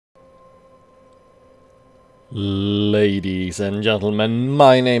Ladies and gentlemen,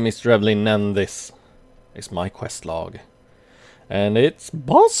 my name is Drevlin and this is my quest log. And it's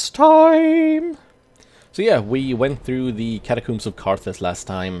boss time! So yeah, we went through the Catacombs of Carthage last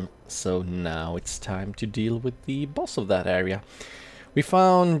time, so now it's time to deal with the boss of that area. We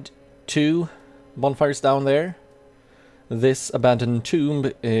found 2 bonfires down there. This abandoned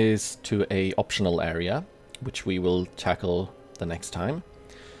tomb is to a optional area, which we will tackle the next time.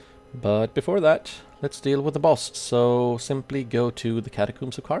 But before that, let's deal with the boss. So simply go to the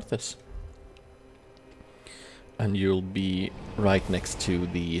Catacombs of Carthage. And you'll be right next to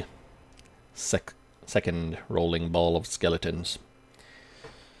the second rolling ball of skeletons.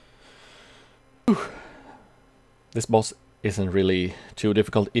 Whew. This boss isn't really too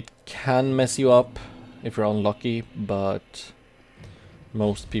difficult. It can mess you up if you're unlucky, but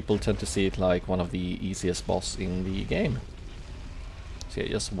most people tend to see it like one of the easiest boss in the game. So yeah,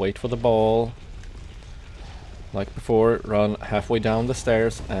 just wait for the ball. Like before, run halfway down the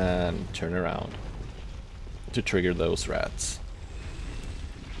stairs and turn around to trigger those rats.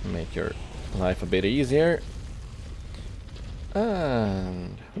 Make your life a bit easier.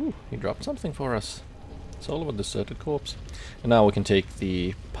 And ooh, he dropped something for us. It's all of a deserted corpse. And now we can take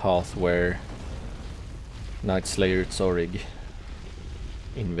the path where Night Slayer Zorig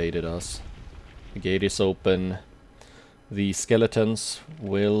invaded us. The gate is open. The skeletons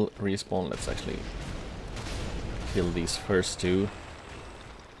will respawn. Let's actually kill these first 2.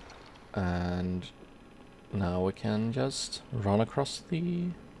 And now we can just run across the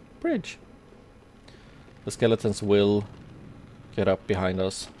bridge. The skeletons will get up behind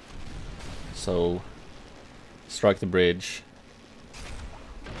us. So strike the bridge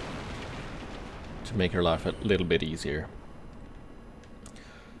to make our life a little bit easier.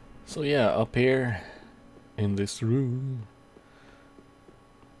 So yeah, up here in this room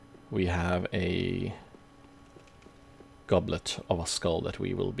we have a goblet of a skull that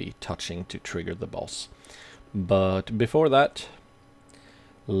we will be touching to trigger the boss. But before that,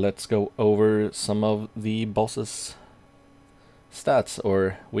 let's go over some of the boss's stats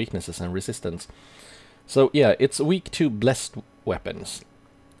or weaknesses and resistance. So yeah, it's weak to blessed weapons,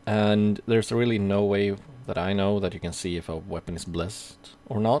 and there's really no way that I know that you can see if a weapon is blessed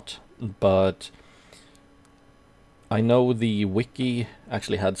or not, but I know the wiki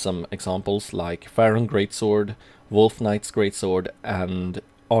actually had some examples like Pharaon Greatsword, Wolf Knight's Greatsword, and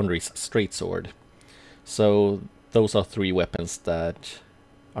Henri's Straightsword. So those are 3 weapons that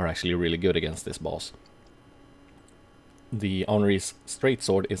are actually really good against this boss. The Henri's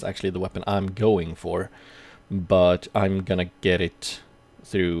Straightsword is actually the weapon I'm going for, but I'm gonna get it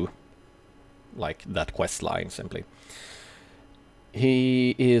through like that quest line simply.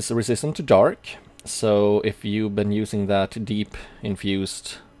 He is resistant to dark, so if you've been using that deep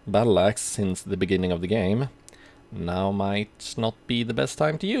infused battle axe since the beginning of the game, now might not be the best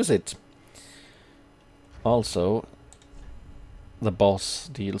time to use it. Also, the boss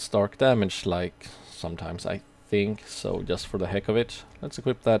deals dark damage like sometimes, I think, so just for the heck of it, let's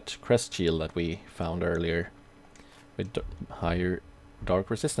equip that crest shield that we found earlier with higher dark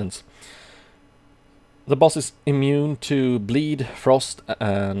resistance. The boss is immune to bleed, frost,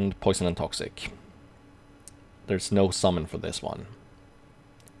 and poison and toxic. There's no summon for this one,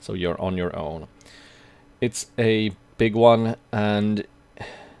 so you're on your own. It's a big one, and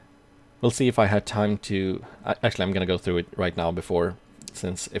we'll see if I had time to... Actually, I'm gonna go through it right now before,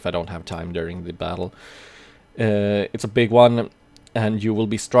 since if I don't have time during the battle. It's a big one, and you will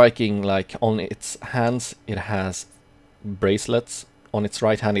be striking like on its hands. It has bracelets. On its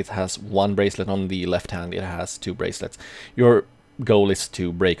right hand it has 1 bracelet, on the left hand it has 2 bracelets. Your goal is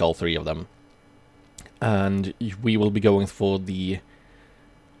to break all 3 of them. And we will be going for the,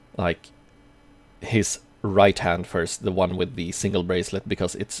 like, his right hand first, the one with the single bracelet,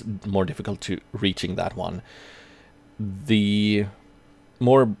 because it's more difficult to reaching that one. The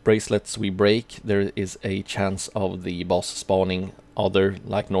more bracelets we break, there is a chance of the boss spawning other,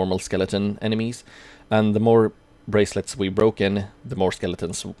 like, normal skeleton enemies, and the more bracelets we broken, the more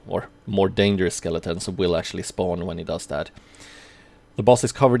skeletons, or more dangerous skeletons, will actually spawn when he does that. The boss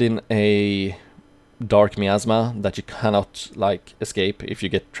is covered in a dark miasma that you cannot, like, escape if you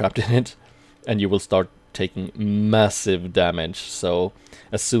get trapped in it, and you will start taking massive damage. So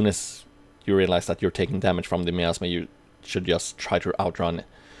as soon as you realize that you're taking damage from the miasma, you should just try to outrun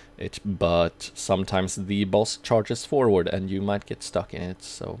it, but sometimes the boss charges forward and you might get stuck in it,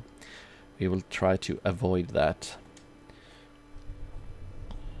 so we will try to avoid that.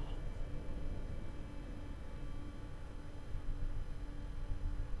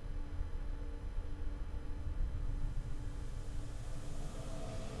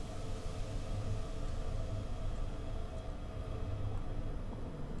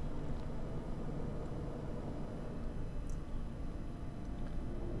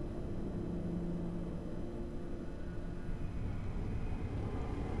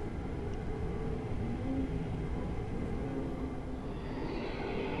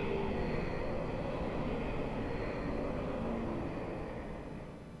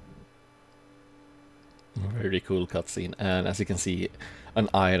 Very cool cutscene, and as you can see, an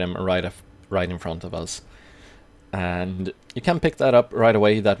item right in front of us. And you can pick that up right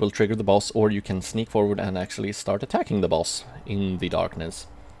away, that will trigger the boss, or you can sneak forward and actually start attacking the boss in the darkness,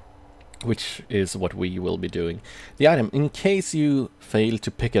 which is what we will be doing. The item, in case you fail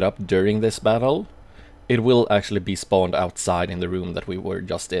to pick it up during this battle, it will actually be spawned outside in the room that we were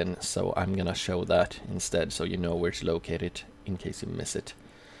just in, so I'm gonna show that instead so you know where to locate it in case you miss it.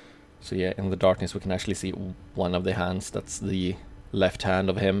 So yeah, in the darkness we can actually see one of the hands. That's the left hand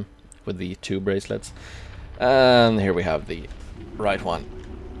of him with the 2 bracelets. And here we have the right one.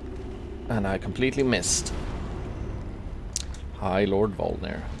 And I completely missed. Hi, Lord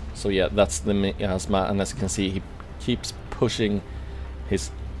Wolnir. So yeah, that's the miasma, and as you can see, he keeps pushing his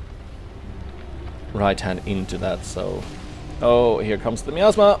right hand into that, so... Oh, here comes the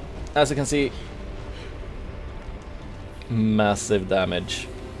miasma! As you can see, massive damage.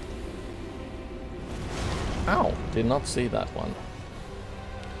 Ow, did not see that one.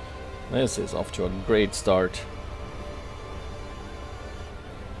 This is off to a great start.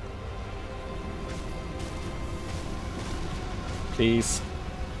 Please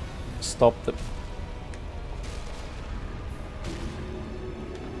stop the...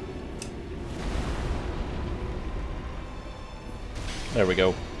 There we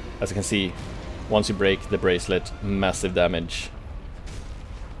go. As you can see, once you break the bracelet, massive damage.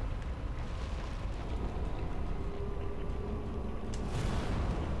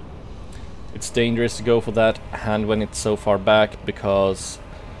 It's dangerous to go for that hand when it's so far back, because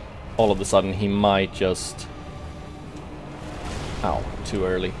all of a sudden he might just... Ow, too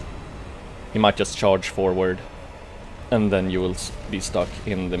early. He might just charge forward, and then you will be stuck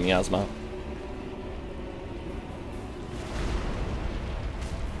in the miasma.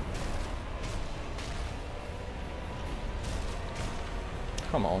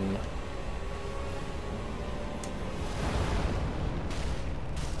 Come on.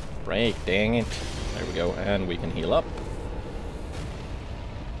 Break, dang it. There we go, and we can heal up.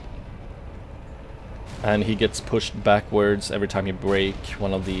 And he gets pushed backwards every time you break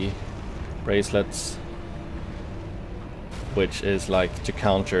one of the bracelets, which is like to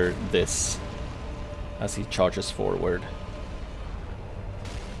counter this as he charges forward.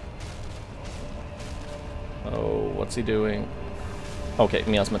 Oh, what's he doing? Okay,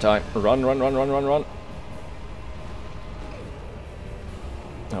 miasma time. Run, run, run, run, run, run.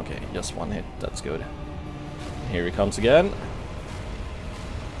 Okay, just one hit, that's good. Here he comes again.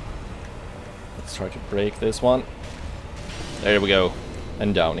 Let's try to break this one. There we go.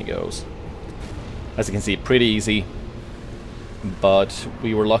 And down he goes. As you can see, pretty easy. But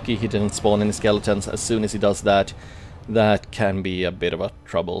we were lucky he didn't spawn any skeletons. As soon as he does that, that can be a bit of a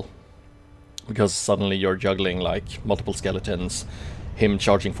trouble. Because suddenly you're juggling like multiple skeletons. Him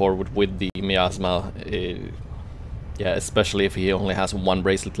charging forward with the miasma. Yeah, especially if he only has 1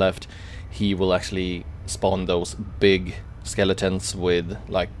 bracelet left, he will actually spawn those big skeletons with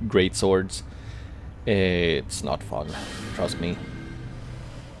like great swords. It's not fun, trust me.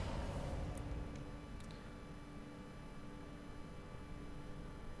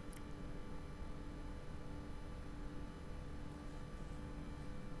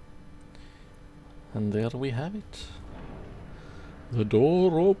 And there we have it. The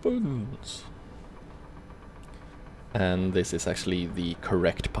door opens. And this is actually the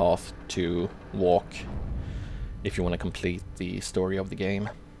correct path to walk if you want to complete the story of the game.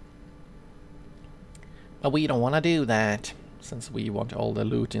 But we don't want to do that, since we want all the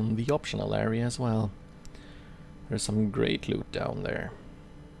loot in the optional area as well. There's some great loot down there.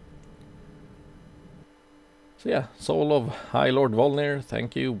 So yeah, Soul of High Lord Wolnir,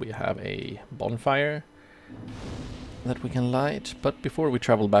 thank you. We have a bonfire that we can light. But before we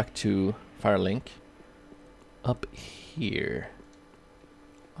travel back to Firelink, up here,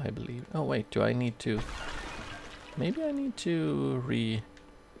 I believe. Oh wait, do I need to... Maybe I need to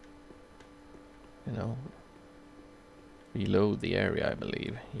reload the area, I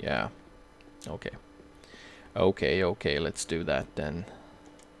believe. Yeah. Okay. Okay, let's do that then.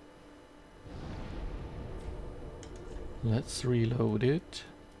 Let's reload it.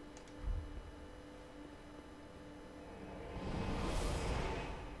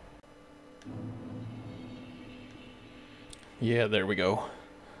 Yeah, there we go.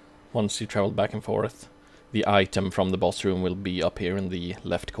 Once you travel back and forth, the item from the boss room will be up here in the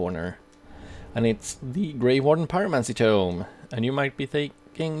left corner. And it's the Grey Warden Pyromancy Tome. And you might be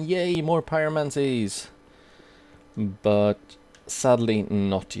thinking, yay, more pyromancies! But sadly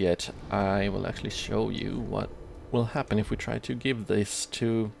not yet. I will actually show you what will happen if we try to give this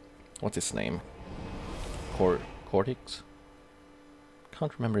to... What's his name? Cortix?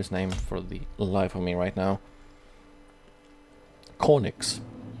 Can't remember his name for the life of me right now. Cornix.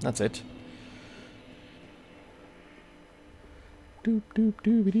 That's it. Doop doop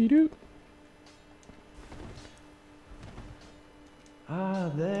doobity doop. Ah,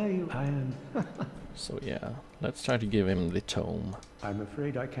 there you I am. So yeah, let's try to give him the tome. I'm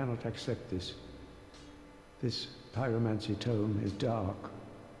afraid I cannot accept this. This pyromancy tome is dark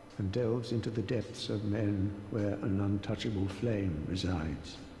and delves into the depths of men where an untouchable flame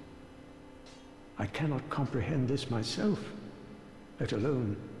resides. I cannot comprehend this myself, let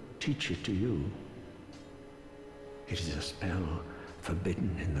alone teach it to you. It is a spell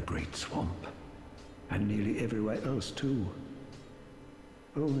forbidden in the Great Swamp, and nearly everywhere else too.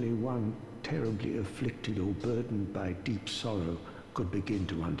 Only one terribly afflicted or burdened by deep sorrow could begin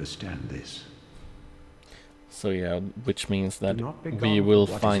to understand this. So yeah, which means that not be we gone. will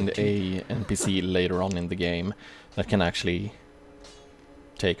What is find it? a NPC later on in the game that can actually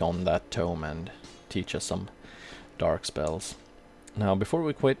take on that tome and teach us some dark spells. Now, before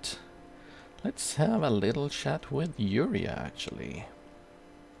we quit, let's have a little chat with Yuria, actually.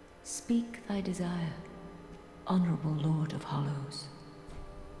 Speak thy desire, honorable Lord of Hollows.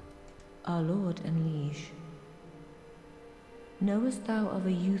 Our lord and liege, knowest thou of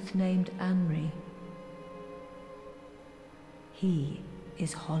a youth named Anri? He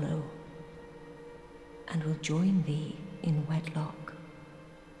is hollow, and will join thee in wedlock.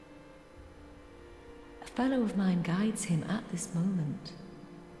 A fellow of mine guides him at this moment.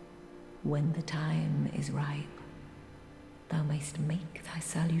 When the time is ripe, thou mayst make thy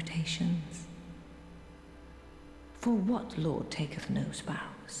salutations. For what lord taketh no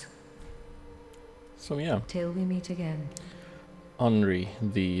spouse? So yeah, Till we meet again. Henri,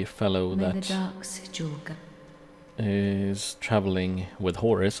 the fellow May the that dark sigil is traveling with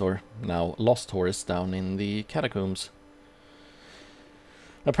Horus, or now lost Horus, down in the catacombs.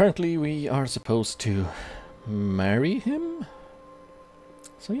 Apparently we are supposed to marry him?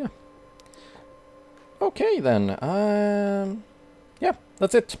 So yeah. Okay then, yeah,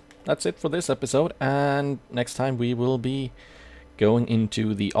 that's it. That's it for this episode, and next time we will be going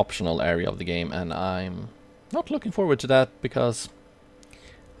into the optional area of the game, and I'm not looking forward to that because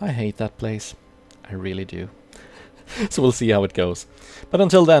I hate that place. I really do. So we'll see how it goes. But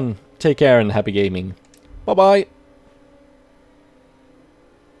until then, take care and happy gaming. Bye bye!